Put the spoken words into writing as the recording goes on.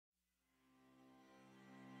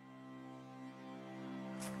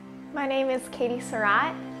My name is Katie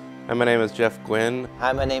Surratt. Hi, my name is Jeff Gwynn.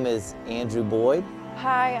 Hi, my name is Andrew Boyd.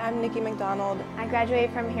 Hi, I'm Nikki McDonald. I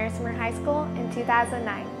graduated from Harrisonburg High School in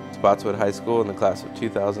 2009. Spotswood High School in the class of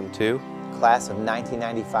 2002. Class of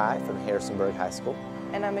 1995 from Harrisonburg High School.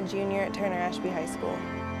 And I'm a junior at Turner Ashby High School.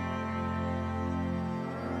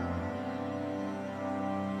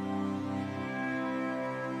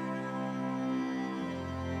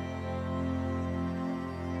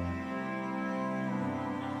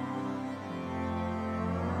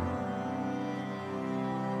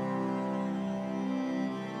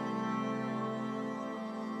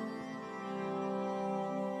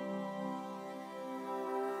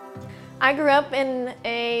 I grew up in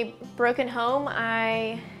a broken home.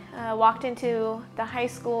 I walked into the high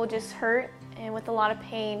school just hurt and with a lot of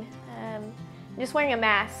pain, just wearing a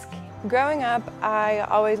mask. Growing up, I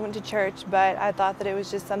always went to church, but I thought that it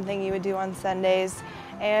was just something you would do on Sundays.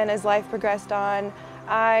 And as life progressed on,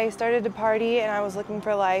 I started to party and I was looking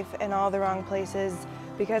for life in all the wrong places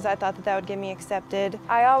because I thought that that would get me accepted.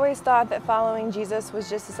 I always thought that following Jesus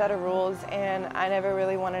was just a set of rules, and I never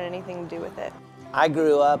really wanted anything to do with it. I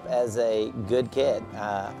grew up as a good kid.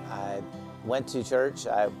 I went to church.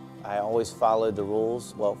 I always followed the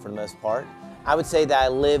rules, well, for the most part. I would say that I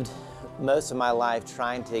lived most of my life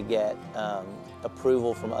trying to get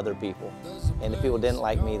approval from other people. And if people didn't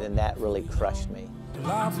like me, then that really crushed me.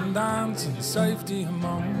 Life and dance and safety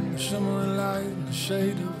among the shimmering light and the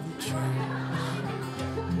shade of the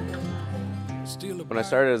tree. When I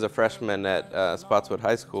started as a freshman at Spotswood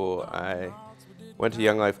High School, I went to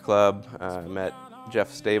Young Life Club, met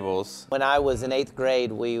Jeff Stables. When I was in 8th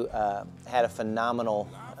grade, we had a phenomenal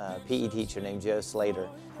PE teacher named Joe Slater.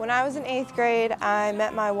 When I was in 8th grade, I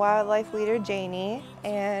met my wildlife leader, Janie,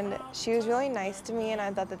 and she was really nice to me, and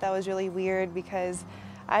I thought that that was really weird because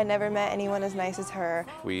I never met anyone as nice as her.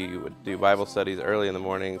 We would do Bible studies early in the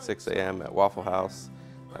morning, 6 a.m. at Waffle House.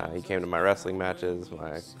 He came to my wrestling matches,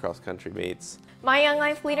 my cross-country meets. My Young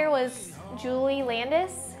Life leader was Julie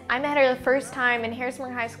Landis. I met her the first time in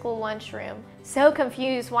Harrisonburg High School lunchroom. So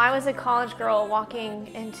confused, why was a college girl walking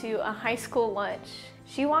into a high school lunch?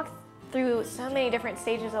 She walked through so many different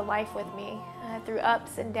stages of life with me, through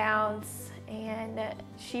ups and downs, and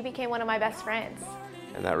she became one of my best friends.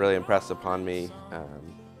 And that really impressed upon me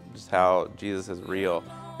just how Jesus is real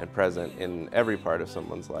and present in every part of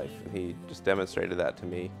someone's life. And he just demonstrated that to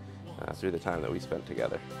me through the time that we spent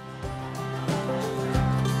together.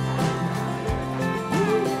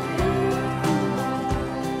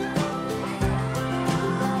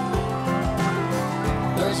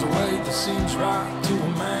 There's a way that seems right to a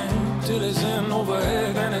man till he's in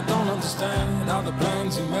overhead and he don't understand how the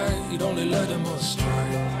plans he made only led him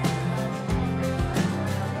astray.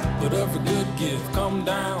 But every good gift come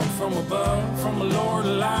down from above, from a Lord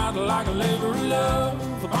alive, like a labor of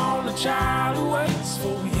love upon the child who waits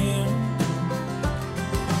for him.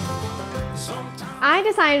 I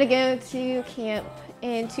decided to go to camp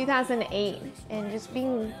in 2008, and just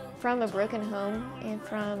being from a broken home and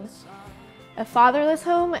from a fatherless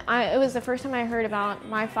home, it was the first time I heard about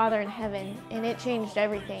my Father in heaven, and it changed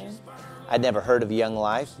everything. I'd never heard of Young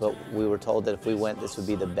Life, but we were told that if we went, this would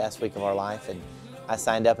be the best week of our life, and I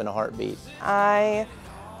signed up in a heartbeat. I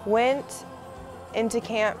went into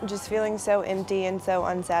camp just feeling so empty and so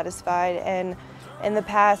unsatisfied, and in the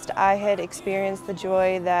past I had experienced the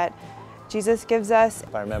joy that Jesus gives us.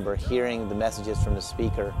 I remember hearing the messages from the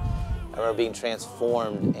speaker. I remember being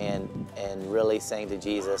transformed and really saying to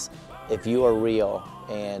Jesus, if you are real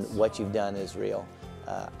and what you've done is real,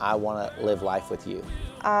 I want to live life with you.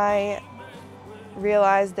 I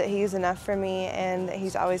realized that He's enough for me and that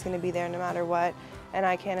He's always going to be there no matter what, and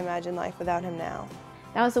I can't imagine life without Him now.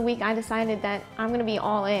 That was the week I decided that I'm going to be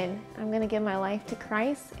all in. I'm going to give my life to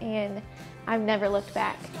Christ, and I've never looked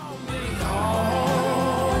back.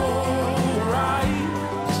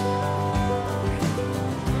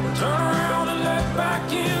 Turn around and let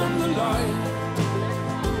back in the light.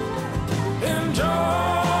 And joy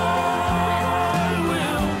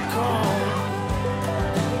will come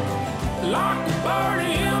like a bird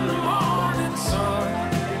in the morning sun,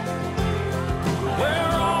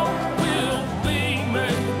 where all will be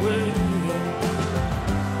made well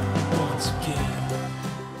once again.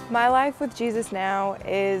 My life with Jesus now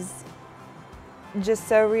is just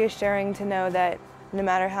so reassuring to know that no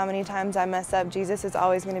matter how many times I mess up, Jesus is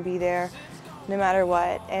always going to be there no matter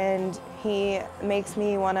what. And He makes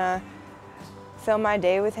me want to fill my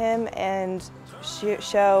day with Him and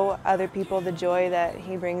show other people the joy that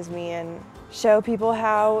He brings me, and show people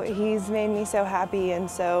how He's made me so happy and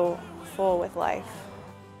so full with life.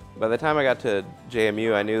 By the time I got to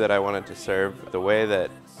JMU, I knew that I wanted to serve. The way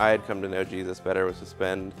that I had come to know Jesus better was to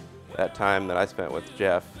spend that time that I spent with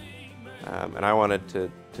Jeff, and I wanted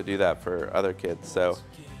to do that for other kids. So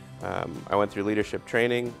I went through leadership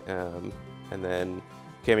training and then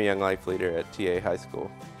became a Young Life leader at TA High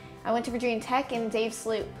School. I went to Virginia Tech, and Dave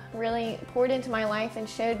Sloop really poured into my life and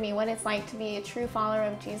showed me what it's like to be a true follower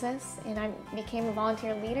of Jesus, and I became a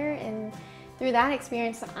volunteer leader, and through that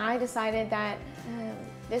experience I decided that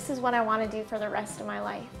this is what I want to do for the rest of my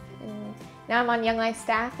life. And now I'm on Young Life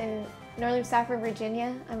staff in Northern Stafford,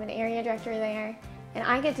 Virginia. I'm an area director there, and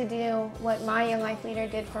I get to do what my Young Life leader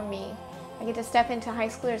did for me. I get to step into high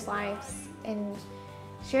schoolers' lives and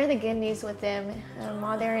share the good news with them.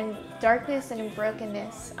 While they're in darkness and in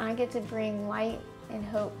brokenness, I get to bring light and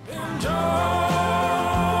hope. Joy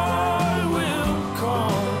will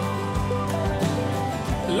come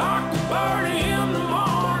like the bird in the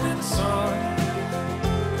morning sun.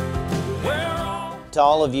 To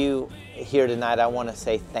all of you here tonight, I want to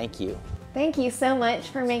say thank you. Thank you so much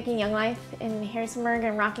for making Young Life in Harrisonburg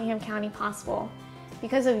and Rockingham County possible.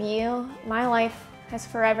 Because of you, my life has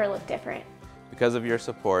forever looked different. Because of your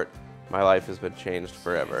support, my life has been changed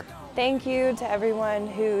forever. Thank you to everyone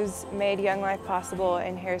who's made Young Life possible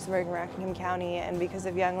in Harrisonburg and Rockingham County, and because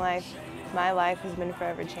of Young Life, my life has been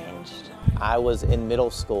forever changed. I was in middle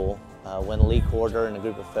school when Lee Corder and a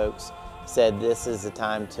group of folks said this is the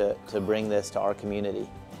time to bring this to our community.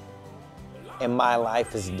 And my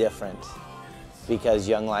life is different because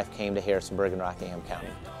Young Life came to Harrisonburg and Rockingham County.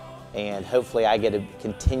 And hopefully I get to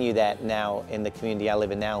continue that now in the community I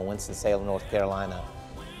live in now in Winston-Salem, North Carolina.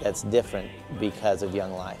 That's different because of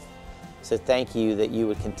Young Life. So thank you that you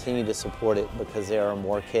would continue to support it, because there are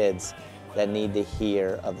more kids that need to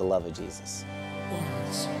hear of the love of Jesus.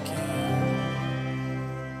 Once again.